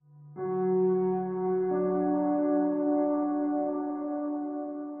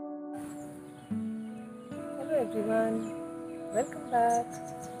everyone, welcome back.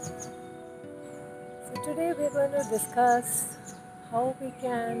 So today we're going to discuss how we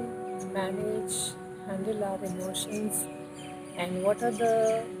can handle our emotions and what are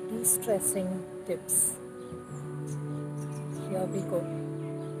the de-stressing tips. Here we go.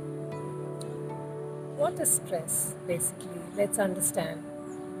 What is stress basically? Let's understand.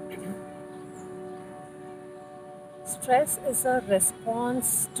 Stress is a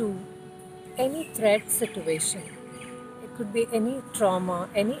response to any threat situation. It could be any trauma,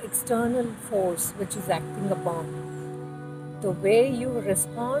 any external force which is acting upon. The way you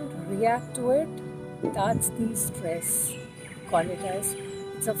respond, react to it, that's the stress. Call it as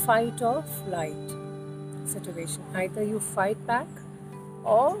it's a fight or flight situation. Either you fight back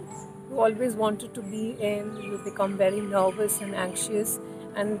or you always wanted to be in, you become very nervous and anxious,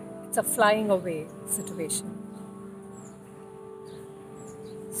 and it's a flying away situation.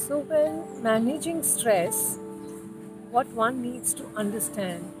 So when managing stress, what one needs to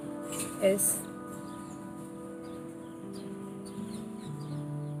understand is,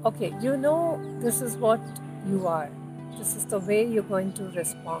 okay, you know this is what you are. This is the way you're going to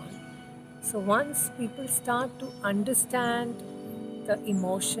respond. So once people start to understand the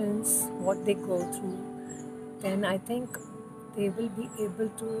emotions, what they go through, then I think they will be able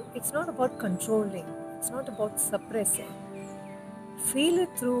to, it's not about controlling, it's not about suppressing. Feel it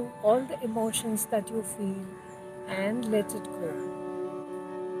through all the emotions that you feel and let it go.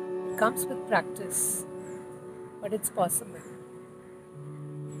 It comes with practice, but it's possible.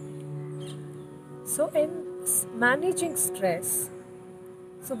 So in managing stress,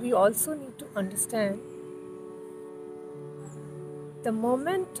 so we also need to understand the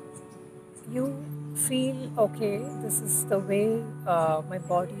moment you feel, okay, this is the way my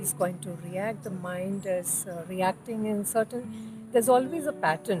body is going to react, the mind is reacting in certain, there's always a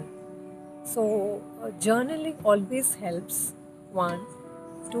pattern. So journaling always helps one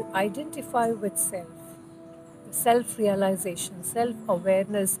to identify with self. Self-realization,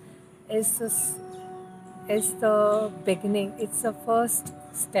 self-awareness is the beginning. It's the first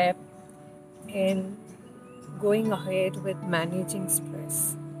step in going ahead with managing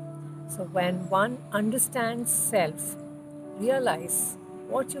stress. So when one understands self, realize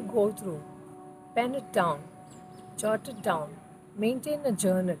what you go through, pen it down, jot it down, maintain a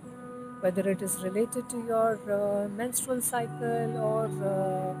journal, whether it is related to your menstrual cycle or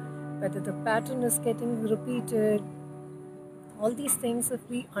whether the pattern is getting repeated. All these things, if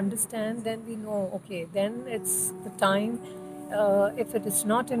we understand, then we know, okay, then it's the time. If it is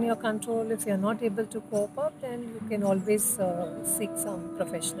not in your control, if you're not able to cope up, then you can always seek some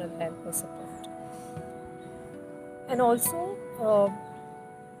professional help or support. And also,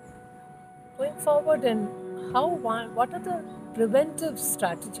 going forward, and what are the preventive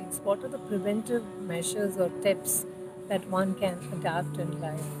strategies? What are the preventive measures or tips that one can adapt in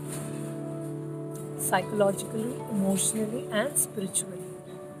life? Psychologically, emotionally, and spiritually.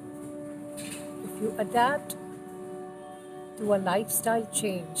 If you adapt to a lifestyle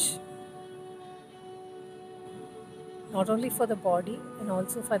change, not only for the body and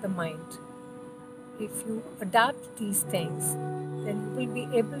also for the mind, if you adapt these things, then you will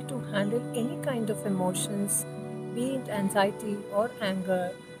be able to handle any kind of emotions, be it anxiety or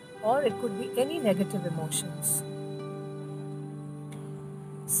anger, or it could be any negative emotions.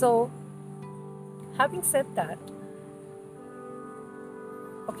 So, having said that,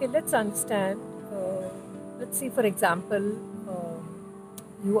 okay, let's understand. Let's see, for example,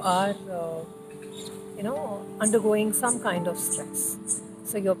 you are, undergoing some kind of stress.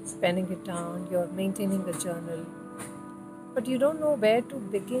 So you're penning it down, you're maintaining a journal, but you don't know where to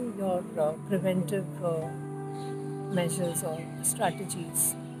begin your preventive measures or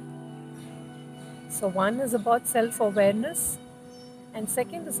strategies. So one is about self-awareness, and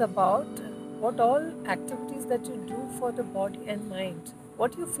second is about what all activities that you do for the body and mind.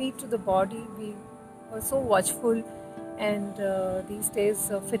 What you feed to the body, we are so watchful, and these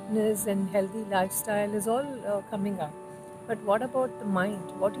days fitness and healthy lifestyle is all coming up. But what about the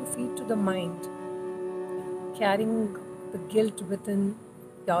mind? What you feed to the mind? Carrying the guilt within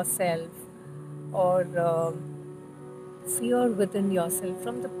yourself or fear within yourself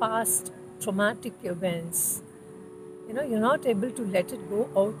from the past traumatic events. You're not able to let it go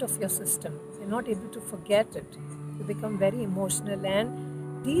out of your system. You're not able to forget it. You become very emotional,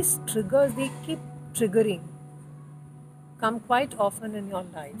 and these triggers, they keep triggering, come quite often in your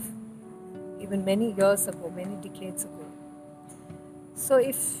life, even many years ago, many decades ago. So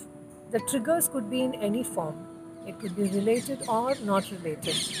if the triggers could be in any form, it could be related or not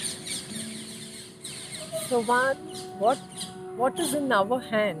related. So what is in our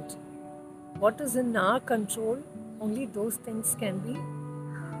hand? What is in our control only those things can be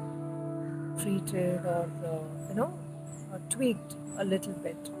treated or or tweaked a little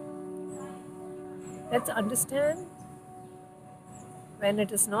bit. Let's understand, when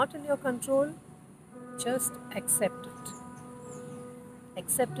it is not in your control, just accept it.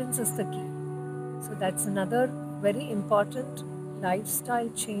 Acceptance is the key. So that's another very important lifestyle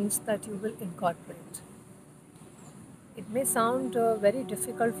change that you will incorporate. It may sound very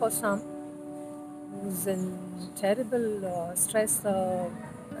difficult for some who's in terrible stress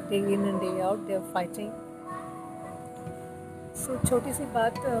day in and day out, they're fighting. So छोटी सी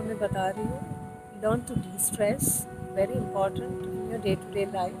बात मैं बता रही हूँ, learn to de-stress, very important in your day-to-day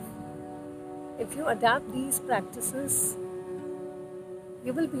life. If you adapt these practices,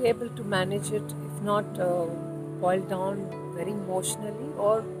 you will be able to manage it, if not boil down very emotionally,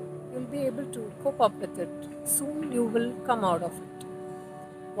 or you'll be able to cope up with it. Soon you will come out of it.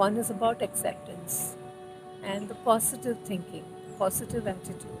 One is about acceptance and the positive thinking, positive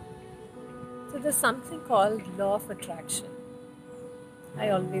attitude. So there's something called law of attraction. I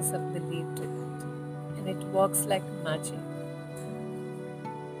always have believed in it, and it works like magic.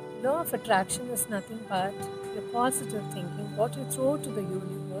 Law of attraction is nothing but your positive thinking. What you throw to the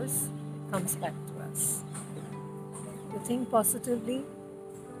universe, it comes back to us. You think positively,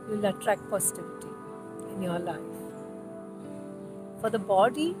 you'll attract positivity in your life. For the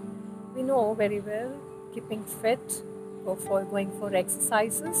body, we know very well, keeping fit, going for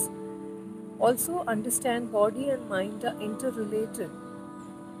exercises. Also understand body and mind are interrelated.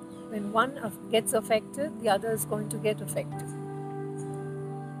 When one gets affected, the other is going to get affected.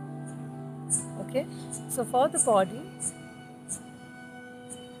 Okay? So for the body,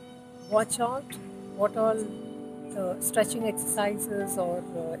 watch out what all stretching exercises, or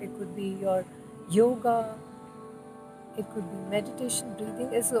it could be your yoga, it could be meditation,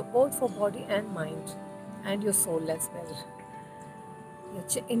 breathing, is both for body and mind and your soul as well.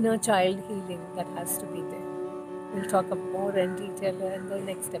 Your inner child healing that has to be there. We'll talk more in detail in the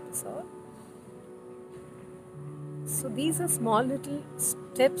next episode. So these are small little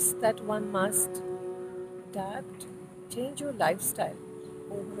steps that one must adapt. Change your lifestyle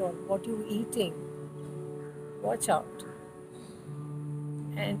overall, what you're eating. Watch out.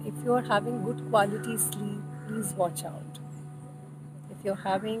 And if you're having good quality sleep, please watch out. If you're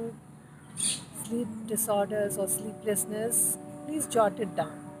having sleep disorders or sleeplessness, please jot it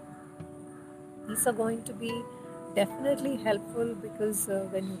down. These are going to be definitely helpful, because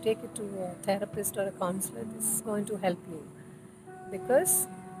when you take it to a therapist or a counselor, this is going to help you, because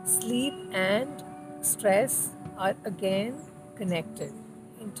sleep and stress are again connected,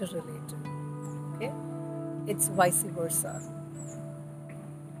 interrelated. Okay, it's vice versa.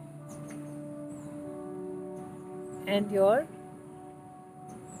 And your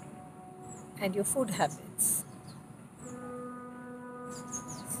food habits.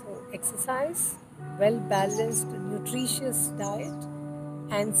 So exercise, well-balanced, nutritious diet,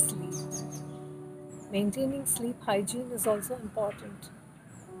 and sleep. Maintaining sleep hygiene is also important.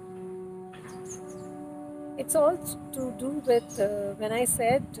 It's all to do with, when I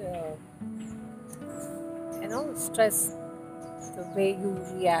said, stress, the way you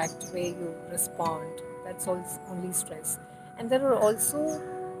react, the way you respond, that's only stress. And there are also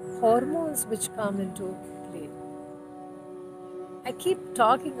hormones which come into play. I keep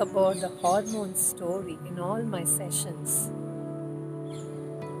talking about the hormone story in all my sessions,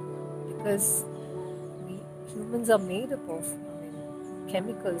 because we humans are made up of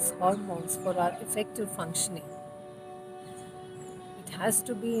chemicals, hormones for our effective functioning. It has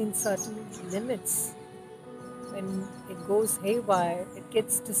to be in certain limits. When it goes haywire, it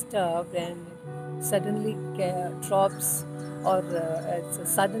gets disturbed and suddenly drops, or it's a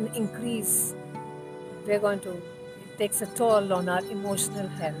sudden increase, it takes a toll on our emotional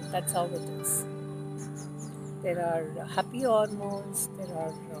health. That's how it is. There are happy hormones, there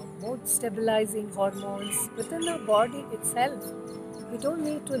are mood stabilizing hormones within our body itself. We don't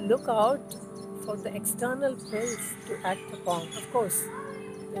need to look out for the external pills to act upon. Of course,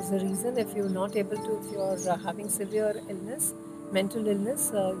 there's a reason. If you're having severe illness, mental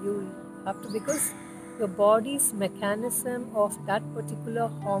illness, you have to, because your body's mechanism of that particular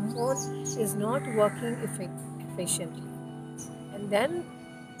hormone is not working efficiently. And then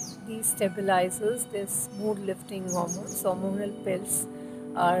these stabilizers, these mood lifting hormones, hormonal pills,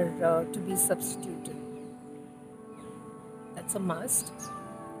 are to be substituted. That's a must.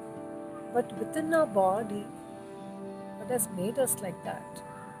 But within our body, what has made us like that?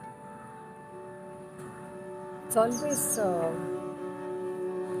 It's always,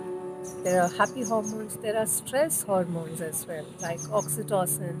 there are happy hormones, there are stress hormones as well, like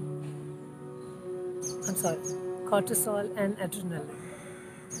cortisol, cortisol and adrenaline.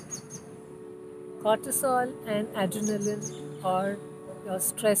 Cortisol and adrenaline are your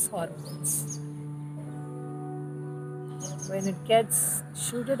stress hormones. When it gets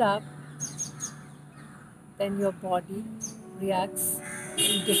shooted up, then your body reacts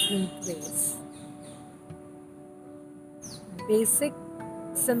in different ways. Basic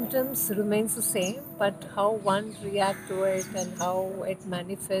symptoms remains the same, but how one reacts to it and how it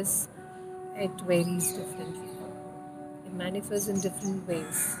manifests, it varies differently. It manifests in different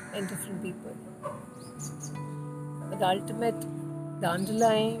ways in different people. But the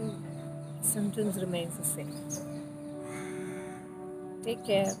underlying symptoms remains the same. Take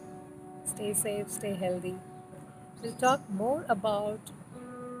care, stay safe, stay healthy. We'll talk more about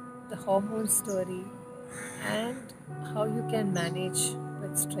the hormone story and how you can manage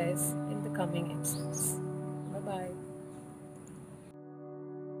with stress in the coming episodes. Bye bye.